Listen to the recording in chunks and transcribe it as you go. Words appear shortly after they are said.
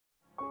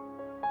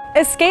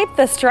Escape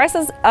the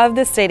stresses of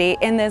the city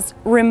in this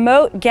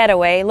remote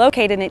getaway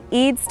located in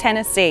Eads,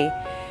 Tennessee.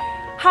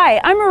 Hi,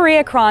 I'm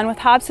Maria Cron with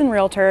Hobson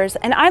Realtors,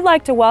 and I'd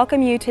like to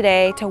welcome you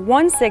today to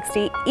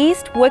 160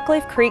 East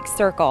Wickliff Creek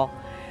Circle.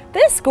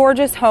 This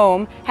gorgeous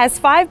home has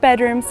 5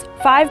 bedrooms,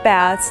 5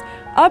 baths,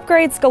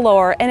 upgrades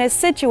galore, and is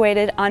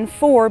situated on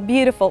 4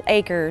 beautiful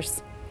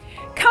acres.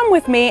 Come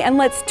with me and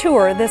let's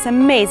tour this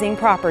amazing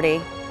property.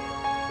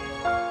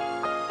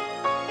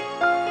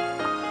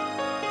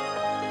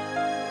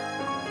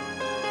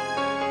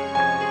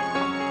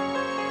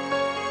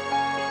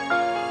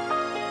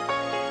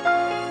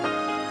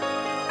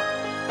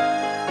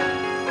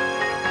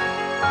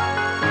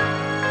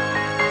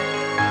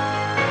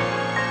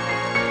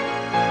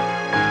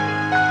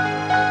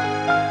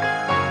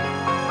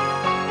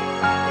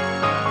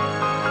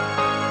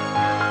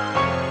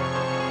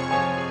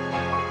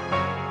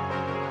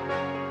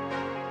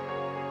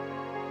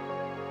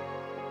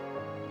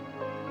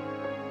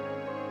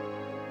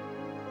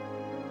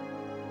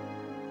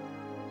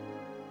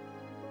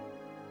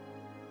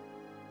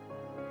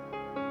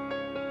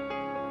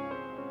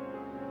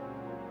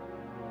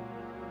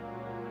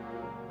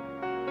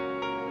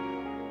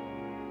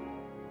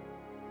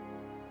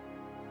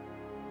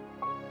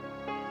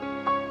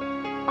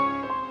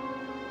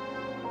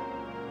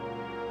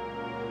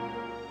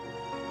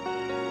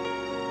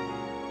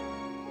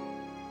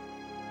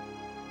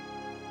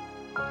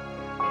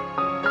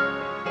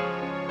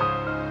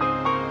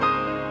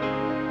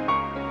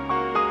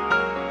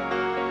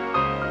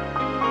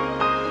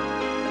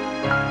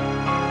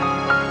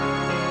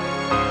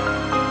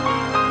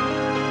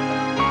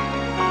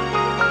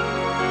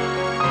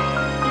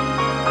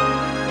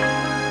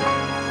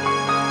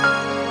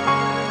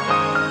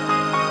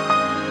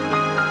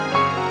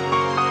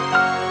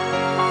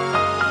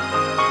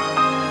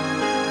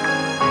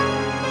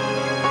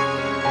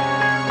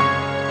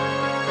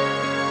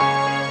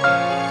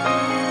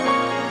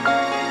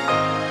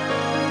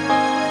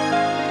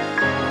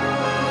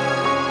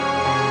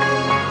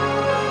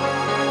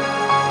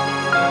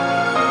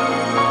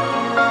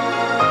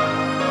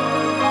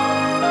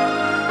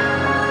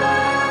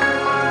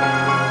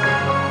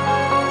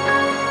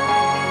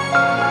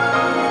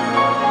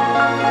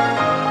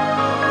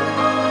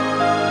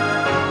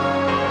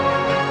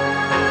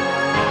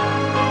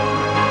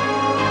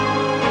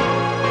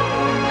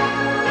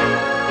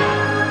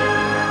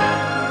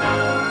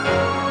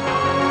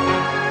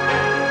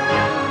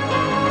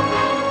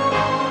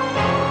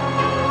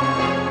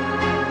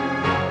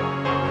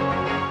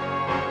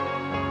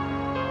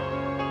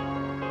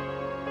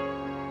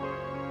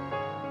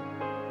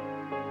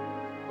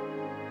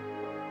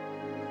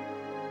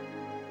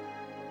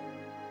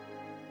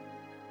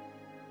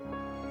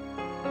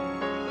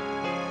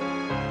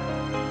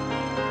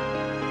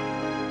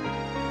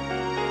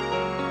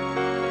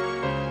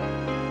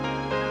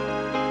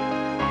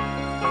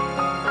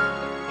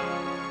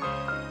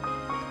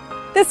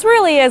 This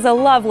really is a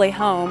lovely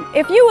home.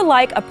 If you would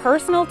like a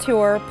personal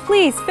tour,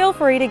 please feel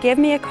free to give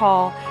me a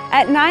call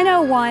at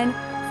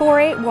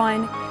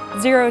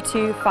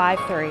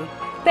 901-481-0253.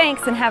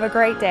 Thanks and have a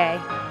great day.